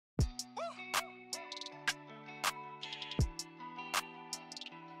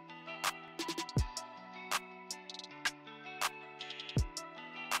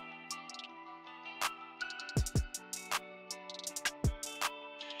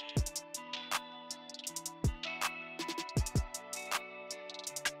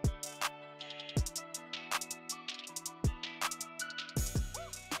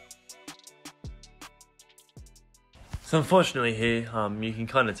So unfortunately here, you can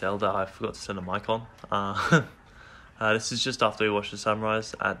kind of tell that I forgot to turn the mic on. This is just after we watched the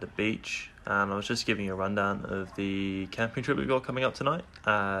sunrise at the beach, and I was just giving you a rundown of the camping trip we've got coming up tonight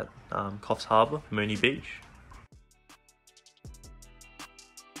at Coffs Harbour, Mooney Beach.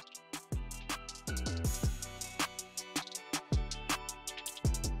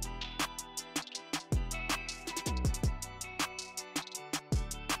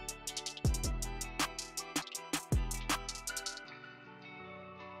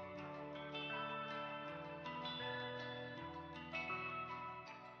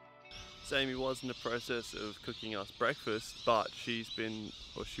 Amy was in the process of cooking us breakfast, but she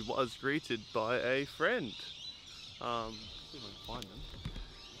was greeted by a friend. See if I can find them.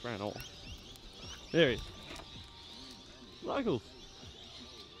 Ran off. There he is. Locals.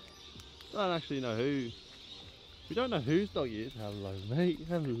 Don't actually know who. We don't know whose dog he is. Hello, mate.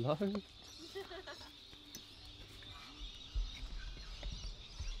 Hello.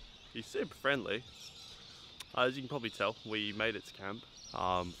 He's super friendly. As you can probably tell, we made it to camp.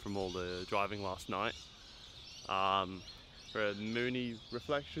 From all the driving last night for Mooney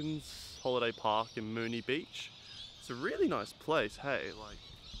Reflections Holiday Park in Mooney Beach. It's a really nice place. Hey, like,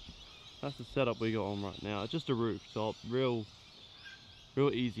 that's the setup we got on right now. It's just a rooftop, real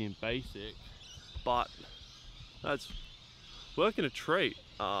easy and basic, but that's working a treat.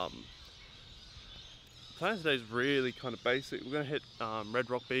 Plan today is really kind of basic. We're gonna hit Red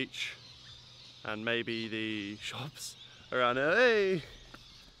Rock Beach and maybe the shops around there. Hey.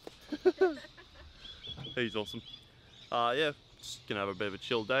 He's awesome. Yeah, just gonna have a bit of a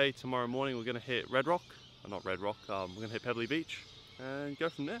chill day. Tomorrow morning we're gonna hit Red Rock, not Red Rock, we're gonna hit Pebbly Beach and go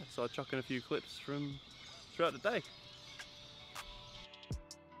from there. So I'll chuck in a few clips from throughout the day.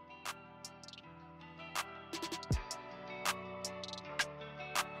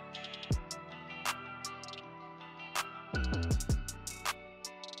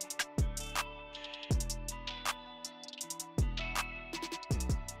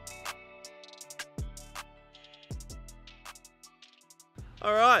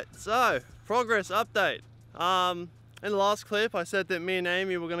 Alright, so progress update. In the last clip I said that me and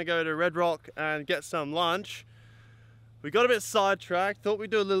Amy were going to go to Red Rock and get some lunch. We got a bit sidetracked, thought we'd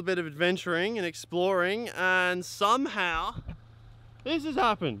do a little bit of adventuring and exploring, and somehow this has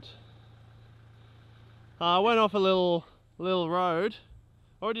happened. I went off a little road,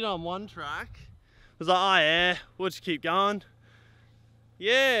 already done one track. I was like, oh yeah, we'll just keep going.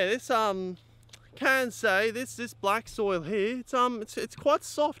 Yeah, this can say this black soil here, it's quite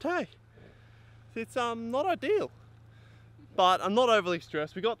soft, hey. It's not ideal, but I'm not overly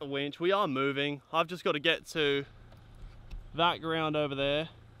stressed. We got the winch, we are moving. I've just got to get to that ground over there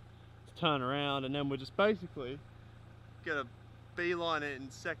to turn around, and then we're just basically gonna beeline it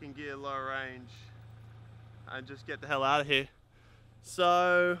in second gear, low range, and just get the hell out of here.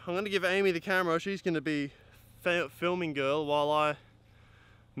 So I'm gonna give Amy the camera. She's gonna be filming girl while I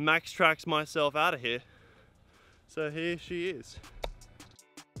max tracks myself out of here. So here she is.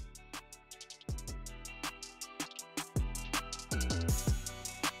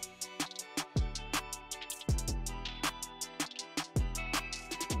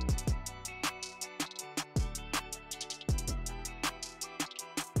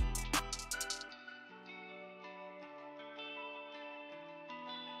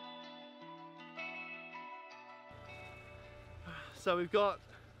 So we've got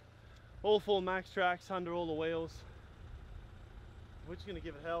all 4 max tracks under all the wheels. We're just gonna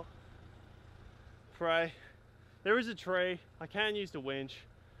give it hell. Pray. There is a tree. I can use the winch.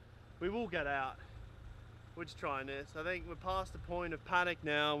 We will get out. We're just trying this. I think we're past the point of panic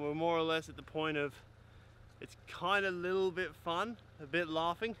now. We're more or less at the point of it's kind of a little bit fun, a bit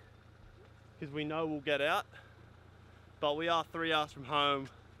laughing, because we know we'll get out. But we are 3 hours from home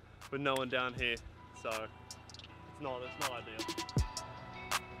with no one down here, so it's not ideal.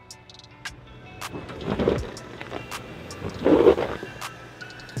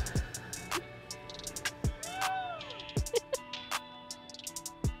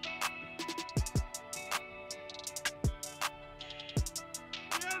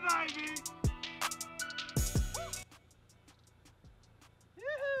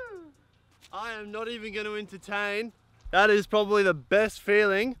 I am not even going to entertain. That is probably the best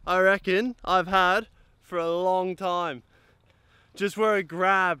feeling I reckon I've had for a long time. Just where it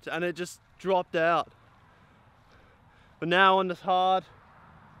grabbed and it just dropped out. But now on this hard,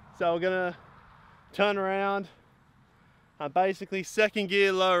 so we're gonna turn around and basically second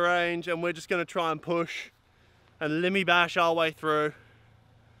gear, low range, and we're just gonna try and push and limmy bash our way through,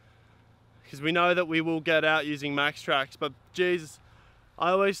 because we know that we will get out using max tracks. But Jesus, I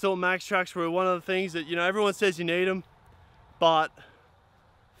always thought max tracks were one of the things that, you know, everyone says you need them. but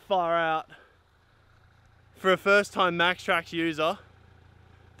far out. For a first time MaxTrax user,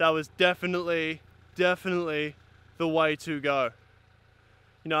 that was definitely the way to go.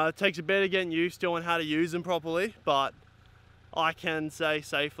 You know, it takes a bit of getting used to on how to use them properly, but I can say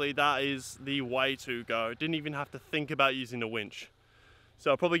safely that is the way to go. Didn't even have to think about using the winch.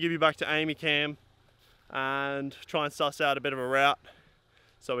 So I'll probably give you back to Amy Cam and try and suss out a bit of a route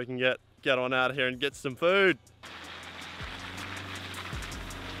so we can get on out of here and get some food.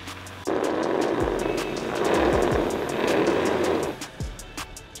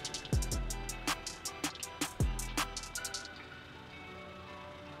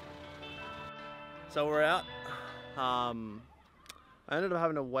 So we're out. I ended up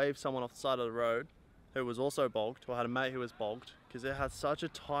having to wave someone off the side of the road who was also bogged, or had a mate who was bogged, because it had such a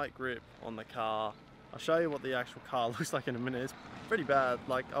tight grip on the car. I'll show you what the actual car looks like in a minute. It's pretty bad.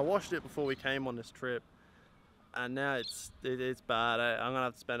 Like, I washed it before we came on this trip, and now it's bad. I'm gonna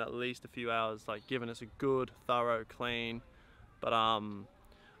have to spend at least a few hours like giving us a good thorough clean. But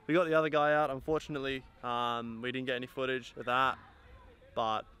we got the other guy out. Unfortunately, we didn't get any footage of that,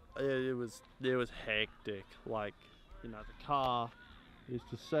 but it was hectic. Like, you know, the car is,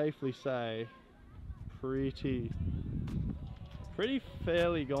 to safely say, pretty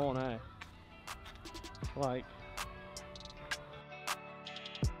fairly gone, eh? Like,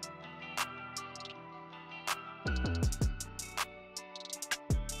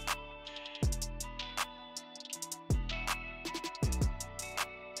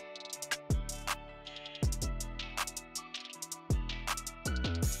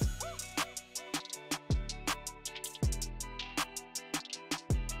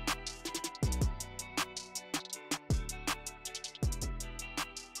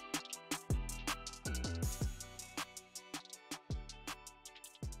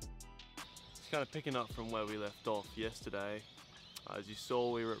 kind of picking up from where we left off yesterday. As you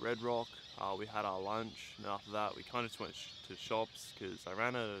saw, we were at Red Rock. We had our lunch, and after that we kind of just went to shops because I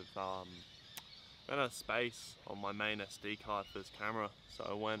ran out of space on my main SD card for this camera. So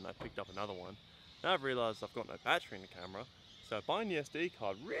I went and I picked up another one. Now I've realised I've got no battery in the camera, so buying the SD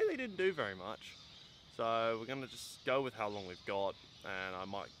card really didn't do very much. So we're going to just go with how long we've got, and I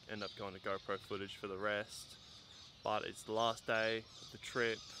might end up going to GoPro footage for the rest. But it's the last day of the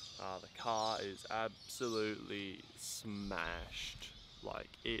trip. The car is absolutely smashed. Like,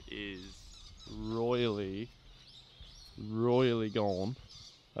 it is royally gone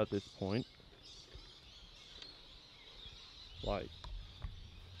at this point. Like,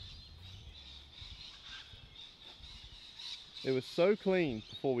 it was so clean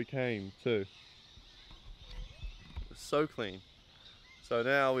before we came too. It was so clean. So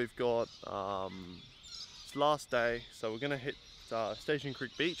now we've got it's last day, so we're gonna hit Station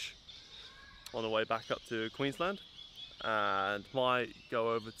Creek Beach on the way back up to Queensland, and might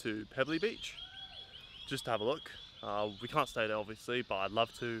go over to Pebbly Beach just to have a look. We can't stay there obviously, but I'd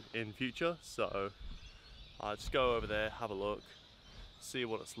love to in future, so just go over there, have a look, see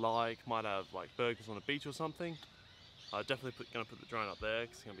what it's like. Might have like burgers on the beach or something. Definitely gonna put the drone up there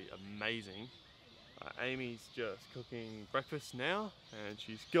because it's gonna be amazing. Amy's just cooking breakfast now, and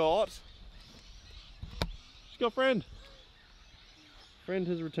she's got friend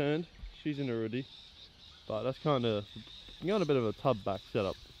has returned. She's in a hoodie, but that's kind of got a bit of a tub back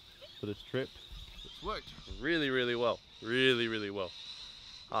setup for this trip. It's worked really well, really well.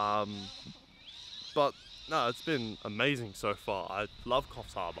 But no, it's been amazing so far. I love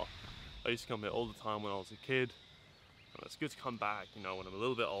Coffs Harbour. I used to come here all the time when I was a kid, and it's good to come back, you know, when I'm a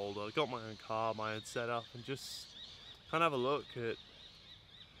little bit older. I got my own car, my own setup, and just kind of have a look at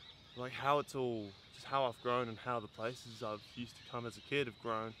like how it's all, just how I've grown and how the places I've used to come as a kid have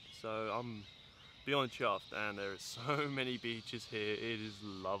grown. So I'm beyond chuffed, and there are so many beaches here. It is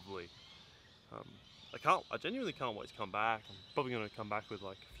lovely. I genuinely can't wait to come back. I'm probably going to come back with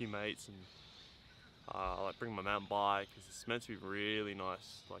like a few mates and like bring my mountain bike, because it's meant to be really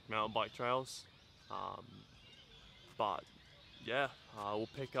nice, like mountain bike trails. But yeah, we'll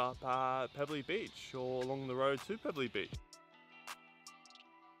pick up Pebbly Beach, or along the road to Pebbly Beach.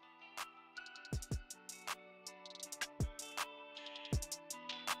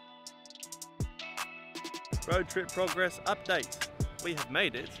 Road trip progress update. We have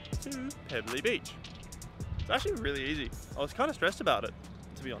made it to Pebbly Beach. It's actually really easy. I was kind of stressed about it,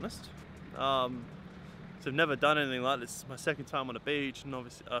 to be honest. So I've never done anything like this. It's my second time on a beach, and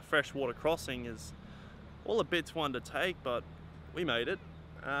obviously a freshwater crossing is all a bit to undertake, but we made it,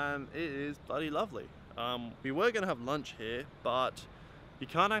 and it is bloody lovely. We were going to have lunch here, but you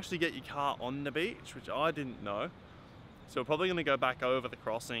can't actually get your car on the beach, which I didn't know. So we're probably going to go back over the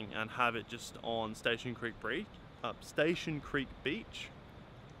crossing and have it just on Station Creek Station Creek Beach,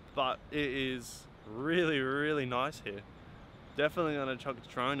 but it is really nice here. Definitely gonna chuck the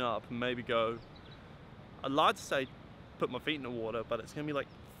drone up and maybe go, I'd like to say put my feet in the water, but it's gonna be like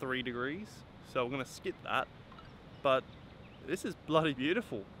 3 degrees, so we're gonna skip that. But this is bloody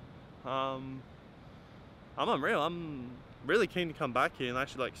beautiful. I'm unreal. I'm really keen to come back here and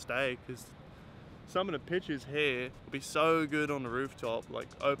actually like stay, because some of the pictures here will be so good on the rooftop, like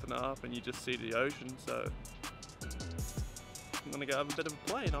open up and you just see the ocean. So I'm gonna go have a bit of a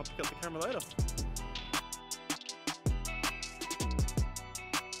play and I'll pick up the camera later.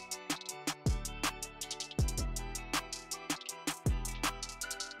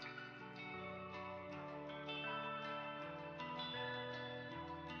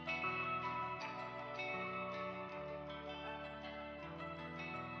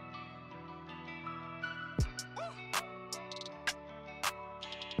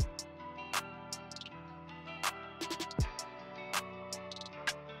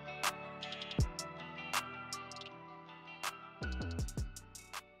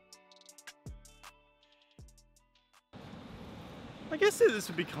 I guess this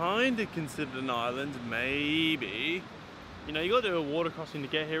would be kind of considered an island, maybe. You know, you got to do a water crossing to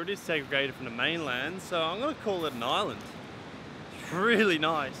get here. It is segregated from the mainland, so I'm going to call it an island. It's really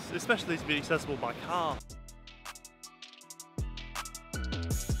nice, especially to be accessible by car.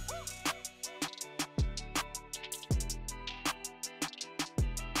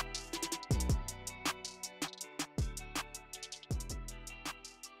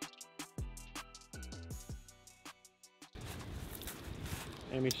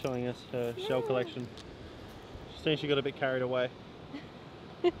 Amy's showing us her shell collection. She thinks she got a bit carried away.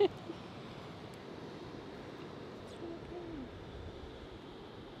 The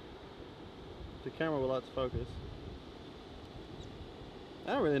camera will like to focus.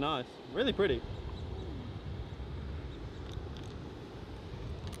 They're really nice, really pretty.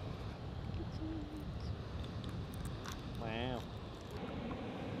 Wow.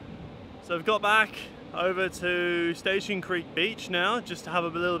 So we've got back over to Station Creek Beach now, just to have a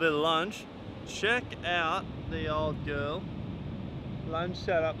little bit of lunch. Check out the old girl. Lunch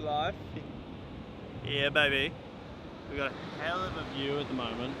setup life. Yeah, baby. We've got a hell of a view at the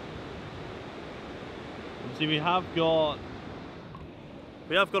moment. See, we have got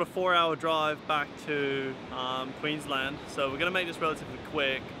a 4-hour drive back to Queensland, so we're gonna make this relatively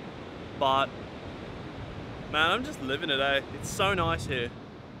quick. But man, I'm just living it, eh? It's so nice here.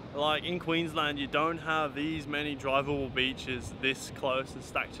 Like in Queensland, you don't have these many drivable beaches this close and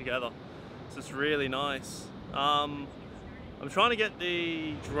stacked together. So it's really nice. I'm trying to get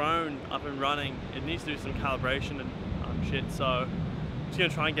the drone up and running. It needs to do some calibration and shit, so I'm just gonna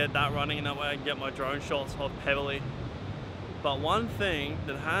try and get that running, and that way I can get my drone shots off heavily. But one thing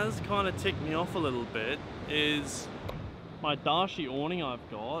that has kind of ticked me off a little bit is my Dashi awning I've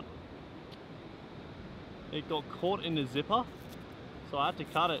got. It got caught in the zipper, so I had to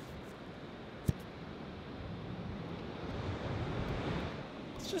cut it.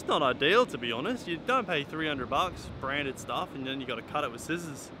 It's just not ideal, to be honest. You don't pay 300 bucks branded stuff and then you got to cut it with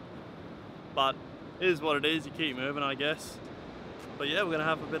scissors. But it is what it is, you keep moving, I guess. But yeah, we're gonna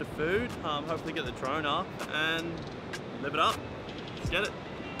have a bit of food, hopefully get the drone up and live it up. Let's get it.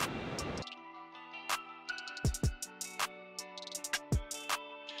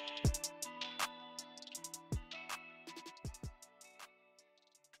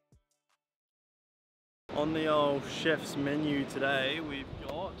 On the old chef's menu today, we've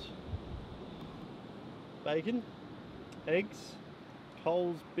got bacon, eggs,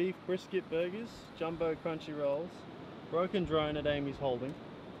 Coles beef brisket burgers, jumbo crunchy rolls, broken drone that Amy's holding,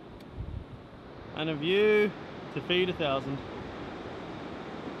 and a view to feed 1,000.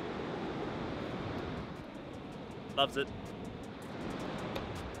 Loves it.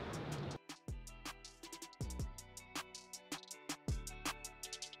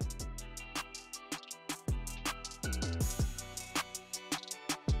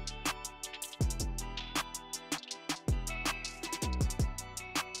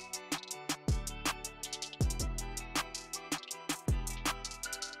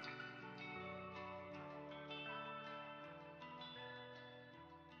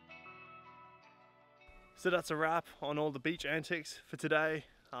 So that's a wrap on all the beach antics for today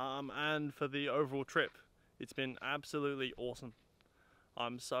and for the overall trip. It's been absolutely awesome.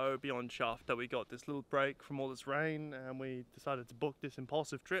 I'm so beyond chuffed that we got this little break from all this rain and we decided to book this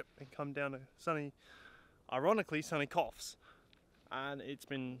impulsive trip and come down to sunny, ironically sunny Coffs. And it's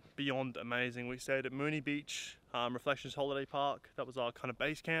been beyond amazing. We stayed at Mooney Beach, Reflections Holiday Park. That was our kind of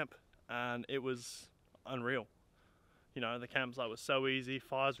base camp, and it was unreal. You know, the campsite was so easy,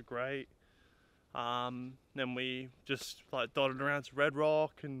 fires were great. Then we just like dotted around to Red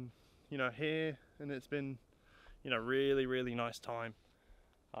Rock and, you know, here, and it's been, you know, really nice time.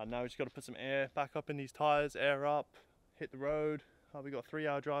 Now we just got to put some air back up in these tires, air up, hit the road. We got a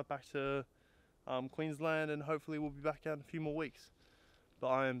 3-hour drive back to Queensland, and hopefully we'll be back out in a few more weeks. But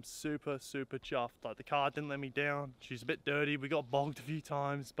I am super chuffed. Like, the car didn't let me down. She's a bit dirty, we got bogged a few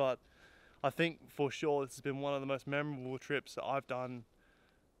times, but I think for sure this has been one of the most memorable trips that I've done,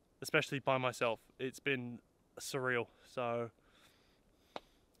 especially by myself. It's been surreal. So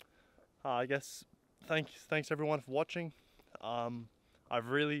I guess thanks everyone for watching. I've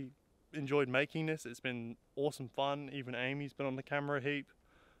really enjoyed making this. It's been awesome fun. Even Amy's been on the camera a heap,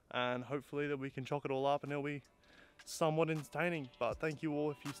 and hopefully that we can chalk it all up and it'll be somewhat entertaining. But thank you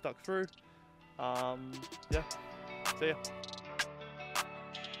all if you stuck through. Yeah, see ya.